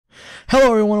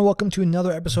Hello everyone and welcome to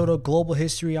another episode of Global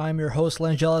History. I'm your host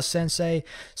Langella Sensei.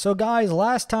 So guys,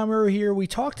 last time we were here we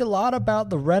talked a lot about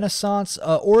the Renaissance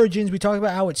origins. We talked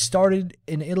about how it started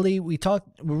in Italy. We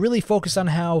really focused on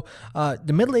how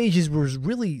the Middle Ages was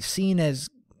really seen as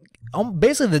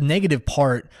basically the negative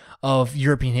part of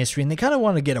European history, and they kind of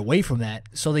want to get away from that.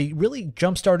 So they really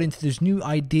jump-started into this new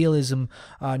idealism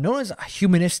known as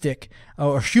humanistic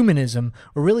or humanism,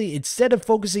 where really instead of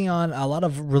focusing on a lot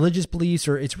of religious beliefs,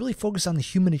 or it's really focused on the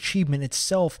human achievement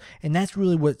itself, and that's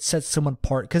really what sets someone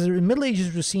apart. Because the Middle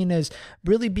Ages were seen as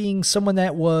really being someone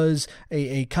that was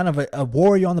a kind of a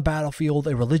warrior on the battlefield,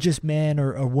 a religious man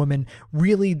or a woman.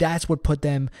 Really, that's what put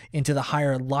them into the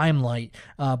higher limelight.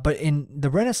 But in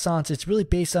the Renaissance, it's really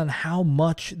based on how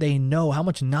much they know, how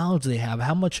much knowledge they have,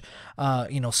 how much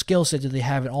skill set do they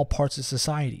have in all parts of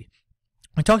society.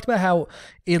 We talked about how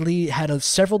Italy had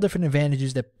several different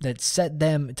advantages that set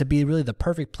them to be really the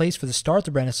perfect place for the start of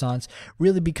the Renaissance,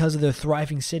 really because of their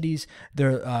thriving cities,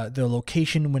 their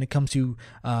location when it comes to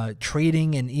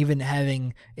trading, and even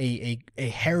having a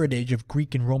heritage of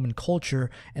Greek and Roman culture,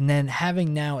 and then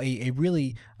having now a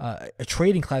really a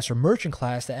trading class or merchant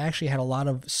class that actually had a lot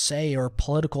of say or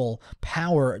political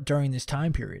power during this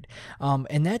time period.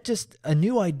 And that just a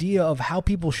new idea of how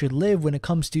people should live when it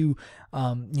comes to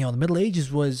the Middle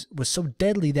Ages was so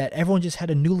deadly that everyone just had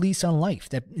a new lease on life.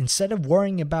 That instead of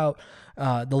worrying about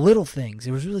the little things,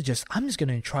 it was really just, I'm just going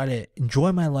to try to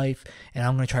enjoy my life, and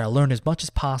I'm going to try to learn as much as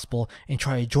possible and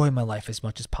try to enjoy my life as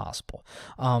much as possible.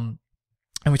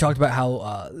 And we talked about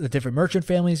how the different merchant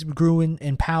families grew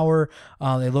in power.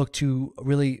 They looked to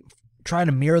really try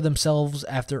to mirror themselves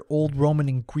after old Roman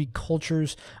and Greek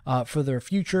cultures for their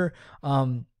future.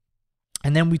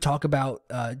 And then we talk about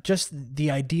just the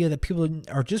idea that people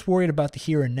are just worried about the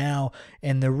here and now,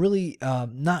 and they're really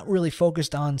not really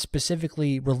focused on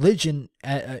specifically religion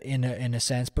in a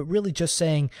sense, but really just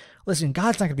saying, listen,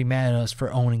 God's not going to be mad at us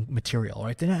for owning material,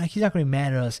 right? He's not going to be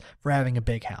mad at us for having a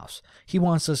big house. He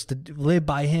wants us to live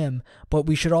by Him, but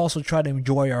we should also try to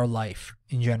enjoy our life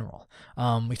in general.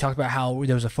 We talked about how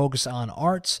there was a focus on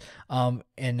arts, and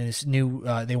this new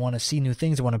they want to see new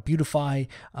things. They want to beautify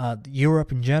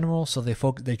Europe in general, so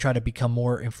they try to become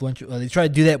more influential. They try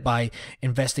to do that by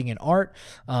investing in art.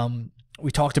 We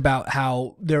talked about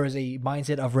how there is a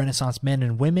mindset of Renaissance men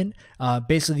and women.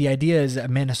 Basically, the idea is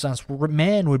that a Renaissance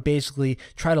man would basically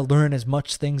try to learn as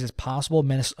much things as possible.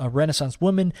 A Renaissance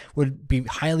woman would be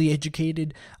highly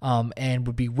educated and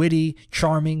would be witty,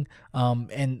 charming,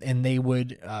 and they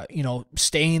would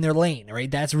stay in their lane. Right?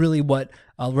 That's really what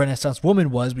a Renaissance woman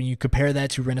was. When you compare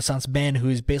that to Renaissance man, who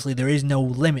is basically there is no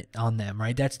limit on them.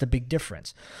 Right? That's the big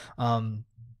difference.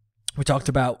 We talked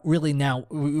about we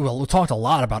talked a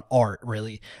lot about art,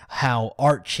 really, how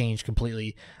art changed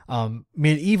completely.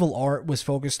 Medieval art was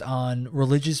focused on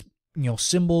religious,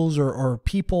 symbols or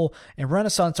people, and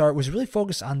Renaissance art was really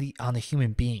focused on the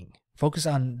human being, focus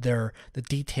on the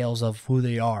details of who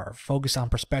they are, focus on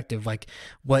perspective, like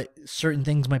what certain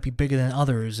things might be bigger than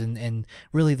others, and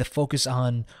really the focus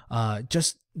on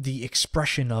just the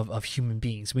expression of human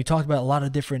beings. We talked about a lot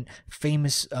of different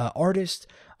famous artists.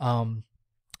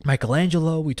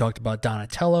 Michelangelo, we talked about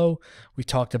Donatello, we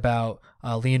talked about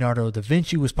Leonardo da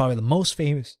Vinci was probably the most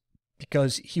famous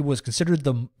because he was considered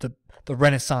the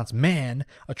Renaissance man,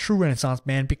 a true Renaissance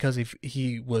man, because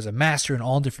he was a master in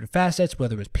all different facets,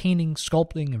 whether it was painting,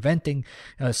 sculpting, inventing,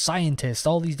 scientist,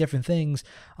 all these different things.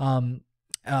 And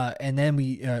then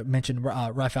we mentioned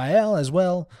Raphael as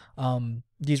well.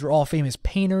 These were all famous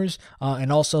painters,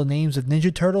 and also names of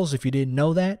Ninja Turtles, if you didn't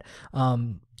know that.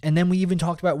 And then we even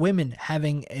talked about women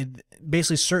having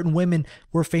basically certain women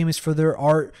were famous for their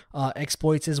art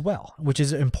exploits as well, which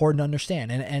is important to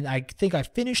understand. And I think I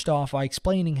finished off by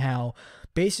explaining how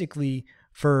basically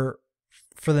for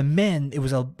the men, it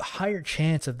was a higher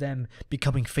chance of them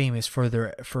becoming famous for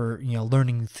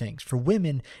learning new things. For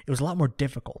women, it was a lot more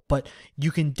difficult. But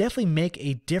you can definitely make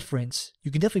a difference.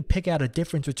 You can definitely pick out a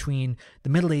difference between the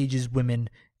Middle Ages women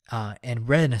and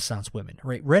Renaissance women,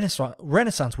 right?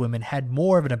 Renaissance women had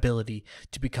more of an ability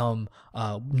to become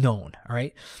known, all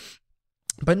right?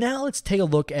 But now let's take a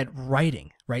look at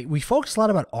writing, right? We focused a lot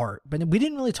about art, but we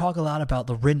didn't really talk a lot about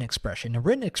the written expression. And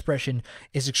written expression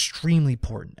is extremely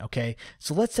important, okay?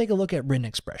 So let's take a look at written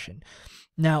expression.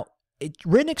 Now,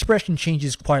 written expression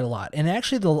changes quite a lot. And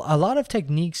actually, a lot of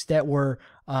techniques that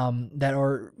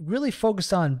are really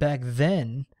focused on back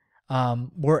then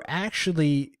were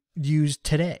actually used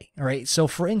today. All right. So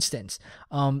for instance,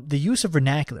 the use of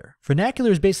vernacular.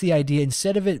 Vernacular is basically the idea,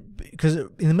 instead of it, because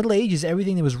in the Middle Ages,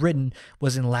 everything that was written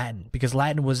was in Latin, because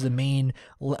Latin was the main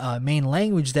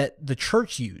language that the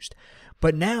church used.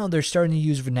 But now they're starting to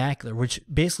use vernacular, which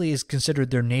basically is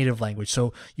considered their native language.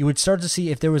 So you would start to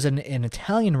see if there was an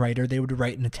Italian writer, they would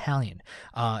write in Italian.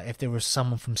 If there was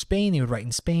someone from Spain, they would write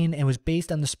in Spain, and it was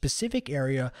based on the specific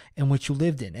area in which you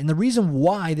lived in. And the reason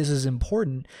why this is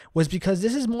important was because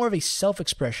this is more of a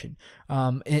self-expression.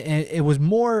 It was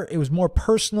more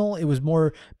personal. It was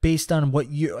more based on what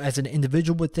you as an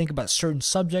individual would think about certain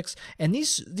subjects. And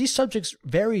these subjects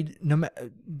varied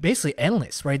basically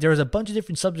endless, right? There was a bunch of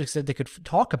different subjects that they could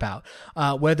talk about,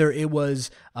 whether it was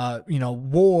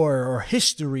war or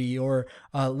history or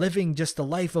living just the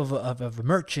life of a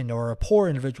merchant or a poor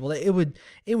individual.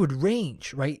 It would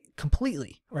range, right,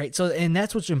 completely, right? So, and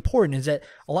that's what's important, is that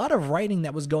a lot of writing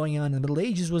that was going on in the Middle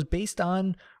Ages was based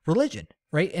on religion,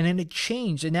 right? And then it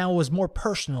changed, and now it was more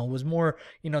personal, was more,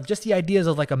 just the ideas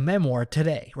of like a memoir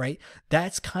today, right?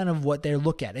 That's kind of what they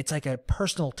look at. It's like a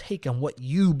personal take on what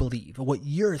you believe, or what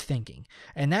you're thinking.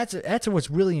 And that's what's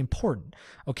really important,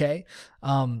 okay?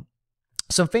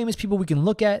 Some famous people we can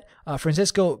look at,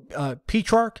 Francisco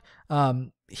Petrarch.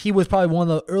 He was probably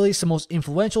one of the earliest and most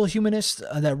influential humanists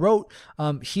that wrote.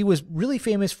 He was really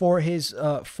famous for his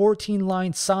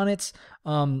 14-line sonnets,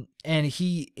 and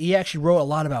he actually wrote a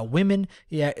lot about women.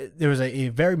 There was a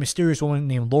very mysterious woman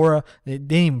named Laura. They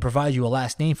didn't even provide you a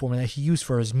last name for him that he used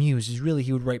for his muse.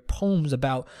 He would write poems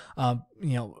about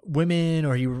women,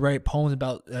 or he would write poems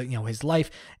about his life.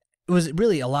 It was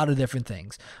really a lot of different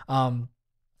things.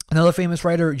 Another famous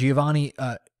writer, Giovanni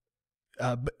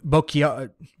Boccaccio.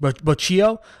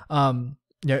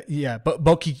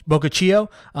 Boccaccio.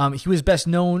 He was best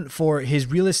known for his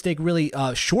realistic, really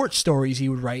short stories he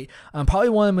would write. Probably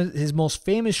one of his most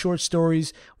famous short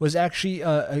stories was actually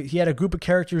he had a group of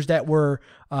characters that were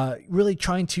really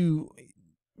trying to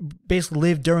basically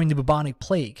live during the bubonic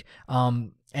plague,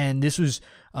 and this was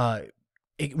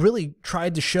it really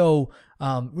tried to show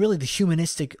really the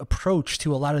humanistic approach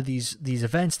to a lot of these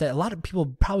events that a lot of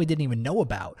people probably didn't even know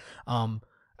about.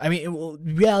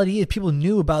 Reality is people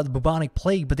knew about the bubonic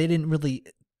plague, but they didn't really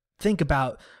think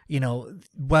about,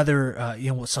 whether,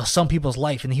 some people's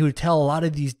life. And he would tell a lot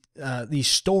of these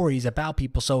stories about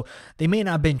people. So they may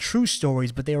not have been true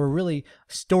stories, but they were really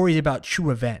stories about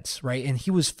true events, right? And he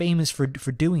was famous for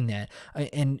doing that.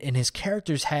 And his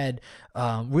characters had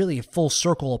really a full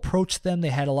circle approach to them. They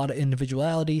had a lot of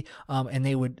individuality, and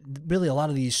they would really, a lot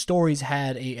of these stories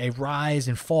had a rise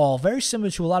and fall, very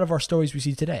similar to a lot of our stories we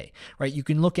see today, right? You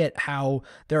can look at how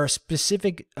there are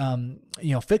specific,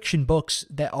 fiction books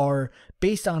that are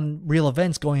based on real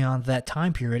events going on at that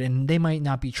time period, and they might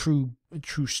not be true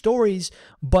stories,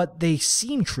 but they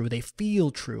seem true, they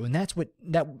feel true, and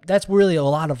that's really a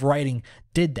lot of writing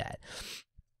did that.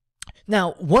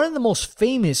 Now, one of the most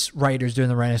famous writers during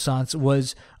the Renaissance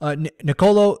was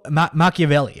Niccolo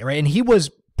Machiavelli, right? And he was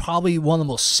probably one of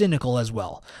the most cynical as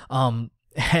well. And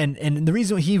the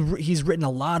reason he's written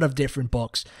a lot of different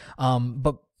books,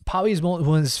 but probably one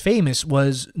of his famous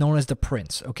was known as The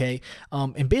Prince, okay?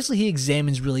 And basically he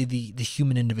examines really the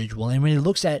human individual, and when he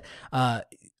looks at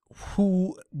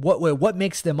what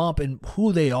makes them up and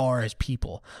who they are as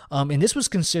people. And this was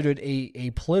considered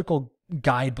a political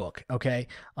guidebook, okay?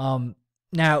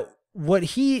 Now,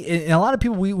 and a lot of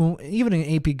people, even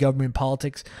in AP government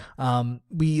politics,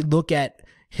 we look at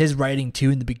his writing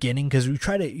too in the beginning, because we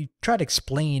try to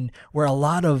explain where a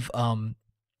lot of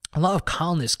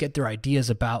colonists get their ideas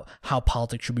about how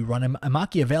politics should be run. And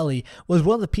Machiavelli was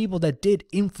one of the people that did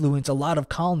influence a lot of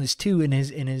colonists too in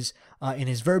his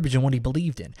verbiage and what he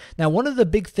believed in. Now, one of the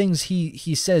big things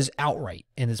he says outright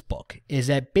in this book is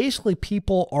that basically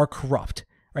people are corrupt,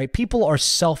 right? People are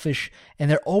selfish, and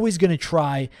they're always going to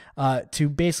try to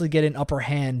basically get an upper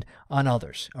hand on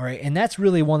others, all right? And that's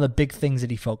really one of the big things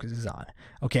that he focuses on,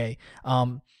 okay?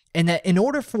 And that in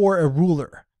order for a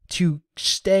ruler to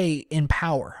stay in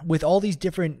power with all these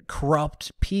different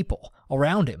corrupt people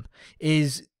around him,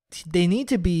 is they need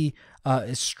to be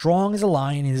as strong as a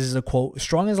lion. This is a quote: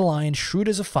 strong as a lion, shrewd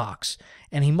as a fox.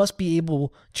 And he must be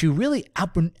able to really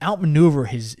outmaneuver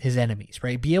his enemies,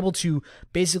 right? Be able to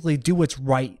basically do what's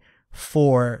right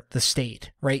for the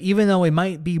state, right? Even though it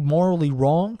might be morally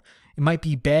wrong, it might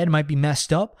be bad, it might be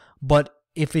messed up, but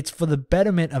if it's for the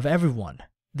betterment of everyone,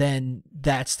 then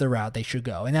that's the route they should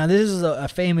go. And now this is a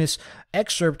famous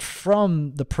excerpt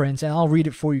from The Prince, and I'll read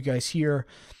it for you guys here.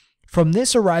 From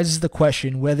this arises the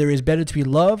question whether it is better to be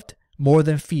loved more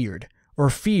than feared, or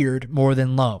feared more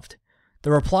than loved.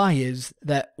 The reply is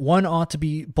that one ought to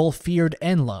be both feared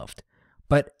and loved.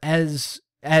 But as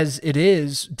it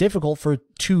is difficult for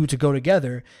two to go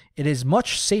together, it is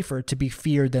much safer to be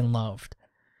feared than loved.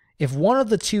 If one of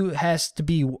the two has to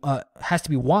be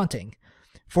wanting,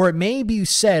 For it may be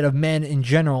said of men in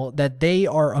general that they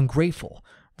are ungrateful,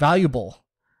 valuable,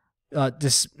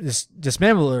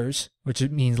 dissemblers, which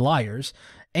means liars,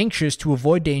 anxious to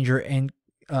avoid danger, and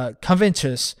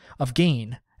covetous of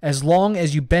gain, as long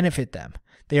as you benefit them.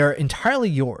 They are entirely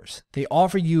yours. They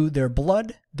offer you their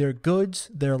blood, their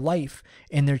goods, their life,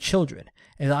 and their children.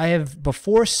 As I have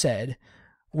before said,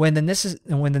 when the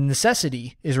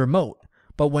necessity is remote,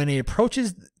 but when it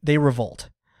approaches, they revolt.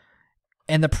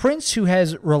 And the prince who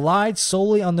has relied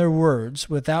solely on their words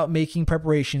without making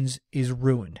preparations is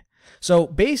ruined. So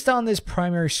based on this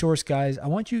primary source, guys, I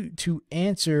want you to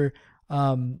answer.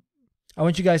 I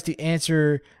want you guys to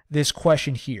answer this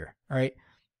question here. All right,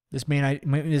 this main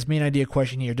idea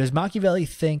question here: does Machiavelli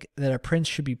think that a prince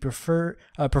should be prefer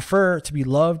to be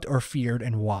loved or feared,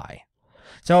 and why?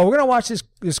 So we're gonna watch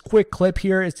this quick clip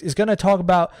here. It's gonna talk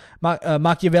about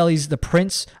Machiavelli's The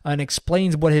Prince and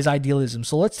explains what his idealism.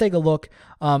 So let's take a look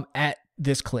at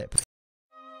this clip.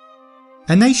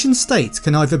 A nation state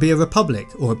can either be a republic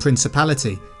or a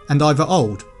principality, and either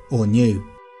old or new.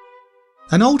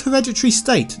 An old hereditary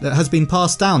state that has been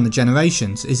passed down the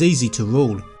generations is easy to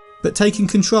rule, but taking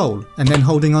control and then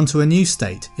holding on to a new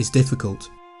state is difficult.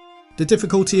 The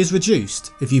difficulty is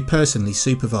reduced if you personally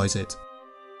supervise it.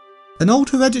 An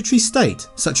old hereditary state,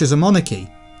 such as a monarchy,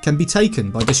 can be taken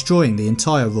by destroying the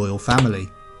entire royal family.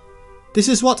 This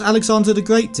is what Alexander the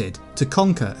Great did to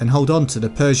conquer and hold on to the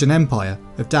Persian Empire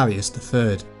of Darius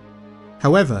III.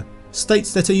 However,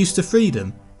 states that are used to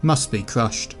freedom must be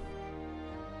crushed.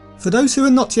 For those who are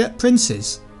not yet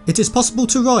princes, it is possible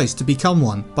to rise to become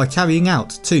one by carrying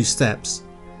out 2 steps.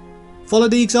 Follow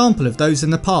the example of those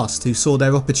in the past who saw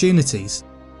their opportunities,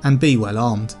 and be well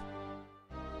armed.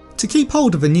 To keep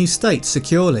hold of a new state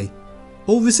securely,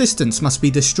 all resistance must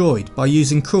be destroyed by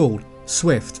using cruel,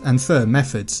 swift and firm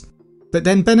methods, but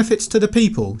then benefits to the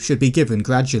people should be given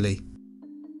gradually.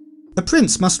 A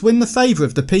prince must win the favour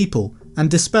of the people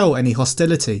and dispel any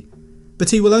hostility,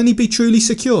 but he will only be truly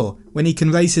secure when he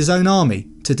can raise his own army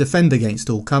to defend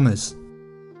against all comers.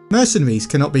 Mercenaries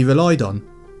cannot be relied on,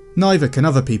 neither can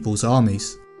other people's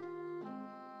armies.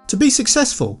 To be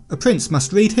successful, a prince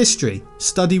must read history,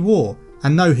 study war,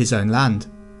 and know his own land.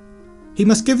 He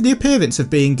must give the appearance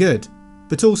of being good,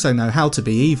 but also know how to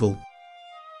be evil.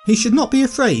 He should not be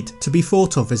afraid to be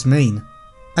thought of as mean,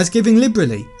 as giving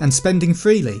liberally and spending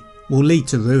freely will lead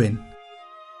to ruin.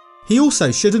 He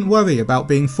also shouldn't worry about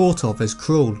being thought of as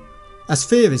cruel, as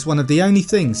fear is one of the only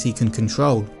things he can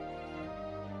control.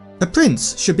 A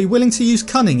prince should be willing to use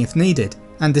cunning if needed,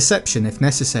 and deception if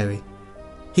necessary.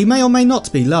 He may or may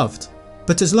not be loved,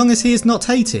 but as long as he is not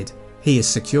hated, he is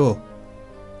secure.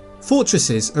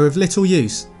 Fortresses are of little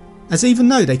use, as even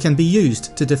though they can be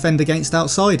used to defend against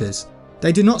outsiders,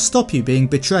 they do not stop you being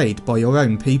betrayed by your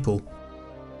own people.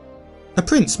 A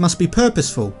prince must be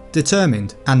purposeful,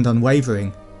 determined and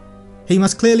unwavering. He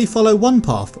must clearly follow one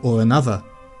path or another.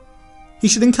 He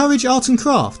should encourage art and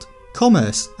craft,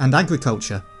 commerce and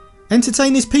agriculture,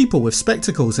 entertain his people with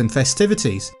spectacles and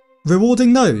festivities,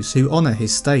 rewarding those who honour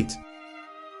his state.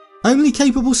 Only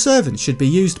capable servants should be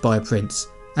used by a prince,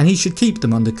 and he should keep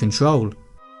them under control.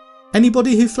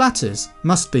 Anybody who flatters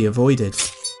must be avoided.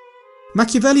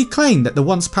 Machiavelli claimed that the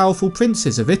once powerful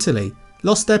princes of Italy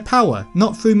lost their power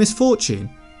not through misfortune,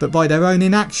 but by their own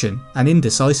inaction and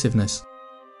indecisiveness.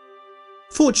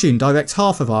 Fortune directs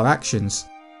half of our actions,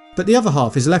 but the other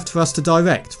half is left for us to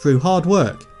direct through hard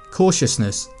work,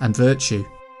 cautiousness and virtue.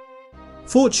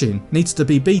 Fortune needs to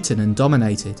be beaten and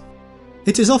dominated.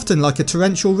 It is often like a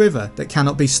torrential river that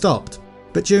cannot be stopped,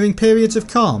 but during periods of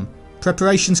calm,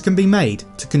 preparations can be made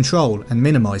to control and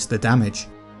minimise the damage.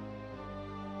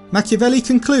 Machiavelli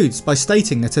concludes by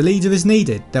stating that a leader is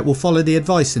needed that will follow the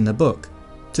advice in the book,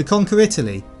 to conquer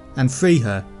Italy and free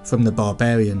her from the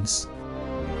barbarians.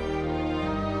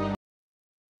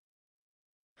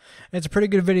 It's a pretty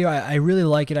good video. I really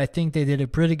like it. I think they did a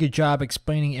pretty good job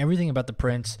explaining everything about the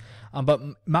prince. But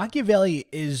Machiavelli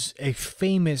is a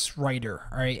famous writer,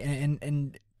 all right?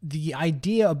 And the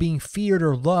idea of being feared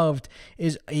or loved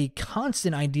is a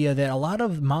constant idea that a lot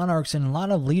of monarchs and a lot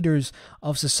of leaders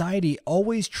of society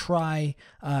always try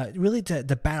really to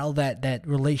battle that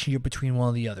relationship between one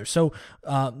and the other. So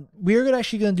we're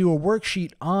actually going to do a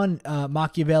worksheet on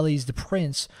Machiavelli's The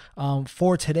Prince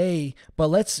for today, but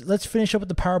let's finish up with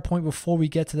the PowerPoint before we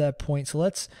get to that point. So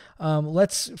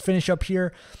let's finish up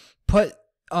here.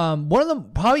 One of the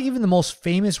probably even the most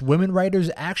famous women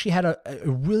writers actually had a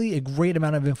really great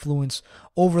amount of influence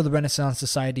over the Renaissance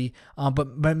society, but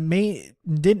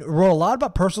wrote a lot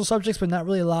about personal subjects, but not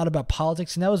really a lot about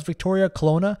politics, and that was Victoria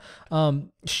Colonna.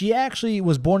 She actually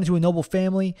was born into a noble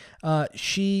family.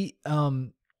 She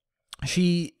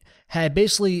had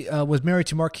basically was married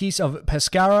to Marquis of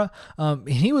Pescara.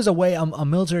 He was away on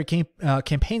military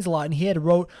campaigns a lot, and he had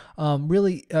wrote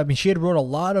she had wrote a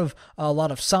lot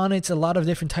of sonnets, a lot of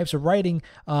different types of writing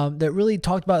that really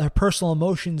talked about her personal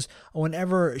emotions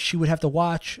whenever she would have to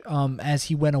watch as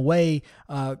he went away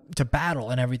to battle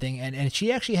and everything. And she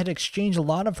actually had exchanged a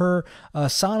lot of her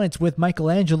sonnets with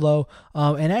Michelangelo,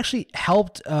 and actually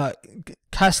helped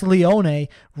Castiglione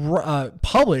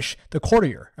publish the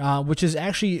Courtier, which is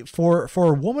actually for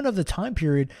a woman of the time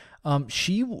period.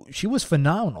 She was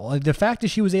phenomenal. Like, the fact that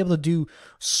she was able to do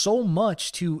so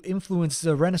much to influence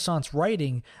the Renaissance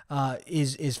writing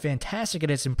is fantastic,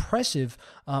 and it's impressive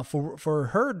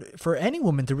for any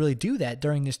woman to really do that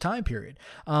during this time period.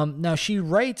 Now she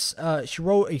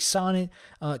wrote a sonnet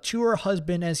to her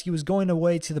husband as he was going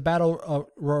away to the Battle of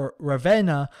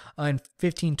Ravenna in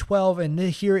 1512, and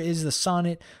here is the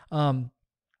sonnet.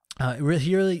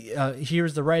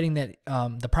 Here's the writing that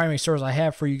the primary source I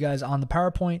have for you guys on the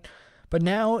PowerPoint. But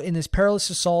now, in this perilous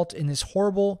assault, in this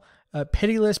horrible,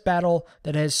 pitiless battle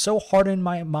that has so hardened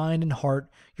my mind and heart,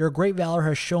 your great valor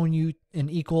has shown you an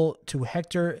equal to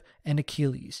Hector and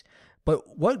Achilles.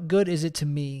 But what good is it to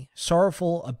me,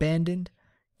 sorrowful, abandoned?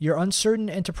 Your uncertain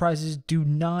enterprises do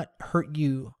not hurt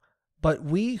you, but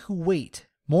we who wait,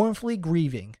 mournfully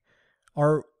grieving,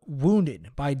 are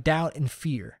wounded by doubt and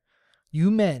fear. You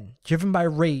men, driven by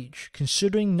rage,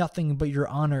 considering nothing but your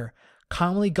honor,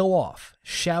 calmly go off,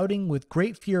 shouting with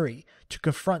great fury to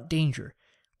confront danger.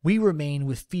 We remain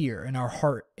with fear in our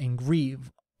heart and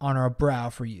grieve on our brow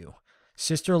for you.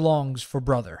 Sister longs for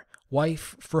brother,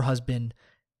 wife for husband,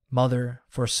 mother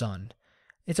for son.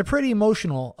 It's a pretty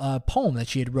emotional poem that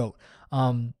she had wrote.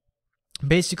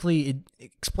 Basically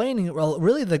explaining, well,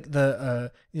 really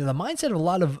the mindset of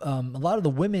a lot of the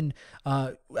women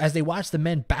as they watch the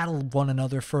men battle one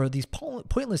another for these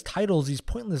pointless titles, these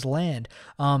pointless land.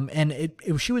 And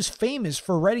she was famous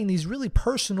for writing these really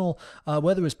personal,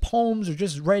 whether it was poems or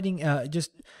just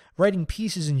writing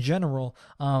pieces in general.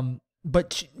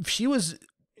 But she was,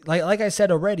 like I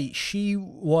said already, she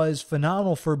was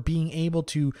phenomenal for being able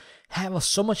to have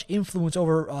so much influence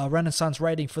over Renaissance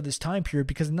writing for this time period,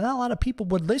 because not a lot of people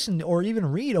would listen or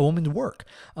even read a woman's work.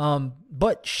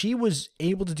 But she was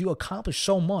able to accomplish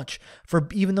so much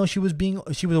even though she was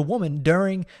a woman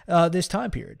during this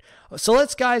time period. So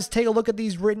let's, guys, take a look at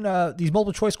these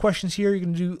multiple choice questions here. You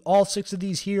can do all 6 of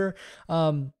these here.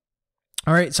 All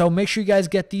right, so make sure you guys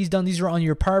get these done. These are on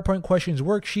your PowerPoint questions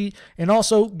worksheet, and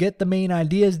also get the main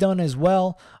ideas done as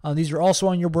well. These are also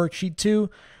on your worksheet too.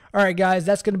 All right, guys,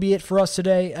 that's going to be it for us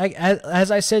today. As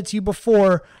I said to you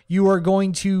before, you are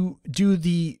going to do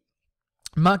the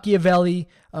Machiavelli,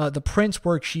 the Prince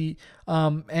worksheet,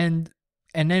 and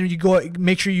then you go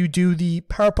make sure you do the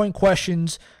PowerPoint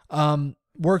questions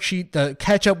worksheet to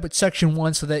catch up with section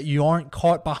 1 so that you aren't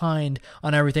caught behind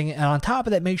on everything. And on top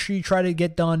of that, make sure you try to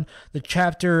get done the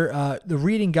chapter, the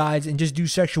reading guides, and just do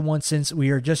section 1 since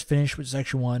we are just finished with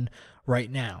section 1 right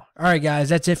now. All right, guys,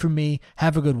 that's it for me.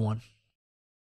 Have a good one.